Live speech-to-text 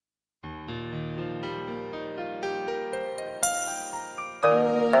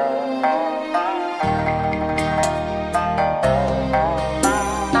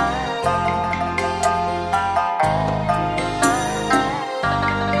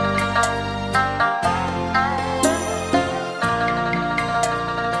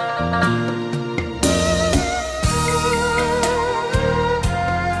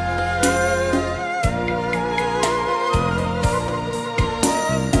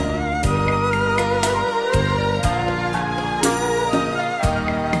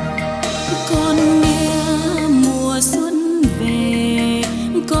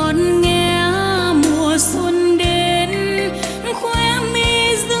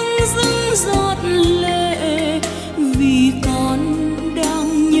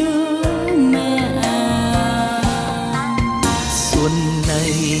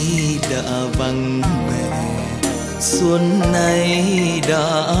xuân này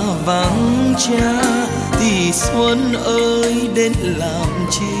đã vắng cha, thì Xuân ơi đến làm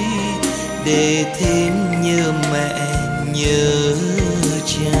chi, để thêm nhớ mẹ nhớ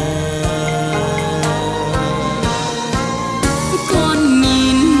cha. Con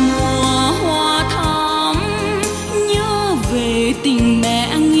nhìn mùa hoa thắm, nhớ về tình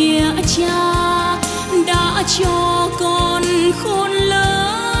mẹ nghĩa cha, đã cho con khôn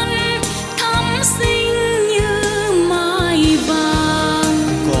lớn thắm xinh như mai vàng.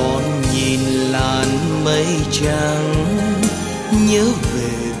 Con nhìn làn mây trắng, nhớ về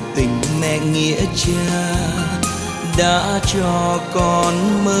tình mẹ nghĩa cha, đã cho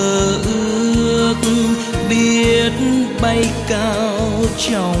con mơ ước biết bay cao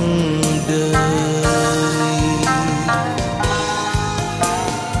trong đời.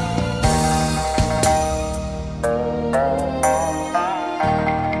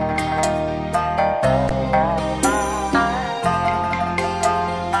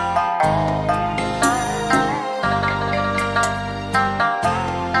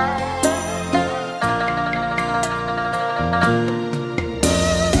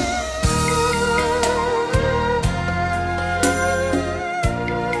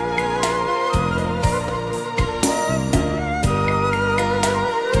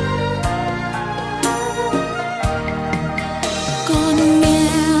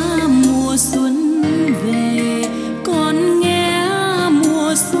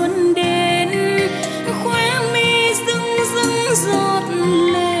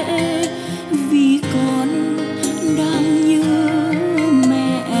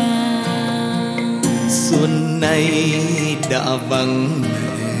 Đã vắng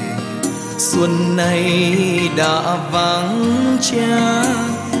mẹ, xuân này đã vắng cha,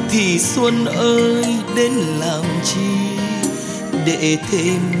 thì Xuân ơi đến làm chi, để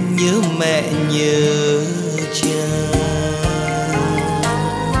thêm nhớ mẹ nhớ cha.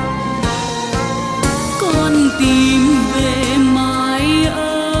 Con tìm về mái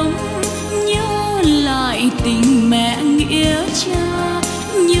ấm, nhớ lại tình mẹ nghĩa cha,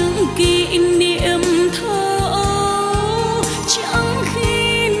 những kỷ niệm thơ chẳng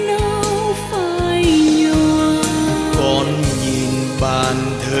khi nào phai nhòa. Con nhìn bàn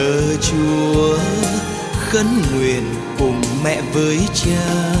thờ Chúa, khấn nguyện cùng mẹ với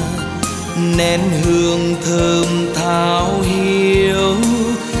cha, nén hương thơm thảo hiếu,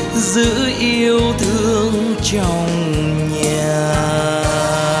 giữ yêu thương trong nhà.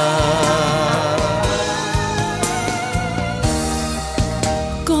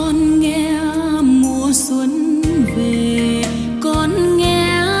 Con nghe mùa xuân về, con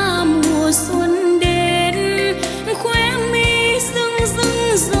nghe mùa xuân đến, khóe mi rưng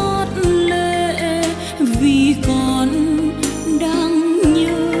rưng giọt lệ, vì con đang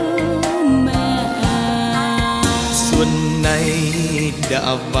nhớ mẹ. Xuân này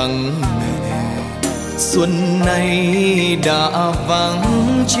đã vắng mẹ, xuân này đã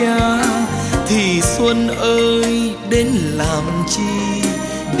vắng cha, thì Xuân ơi đến làm chi,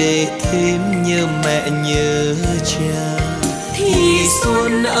 để thêm nhớ mẹ nhớ cha. Thì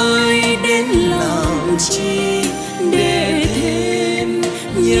Xuân ơi đến làm chi, để thêm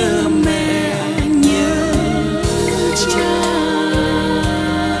nhớ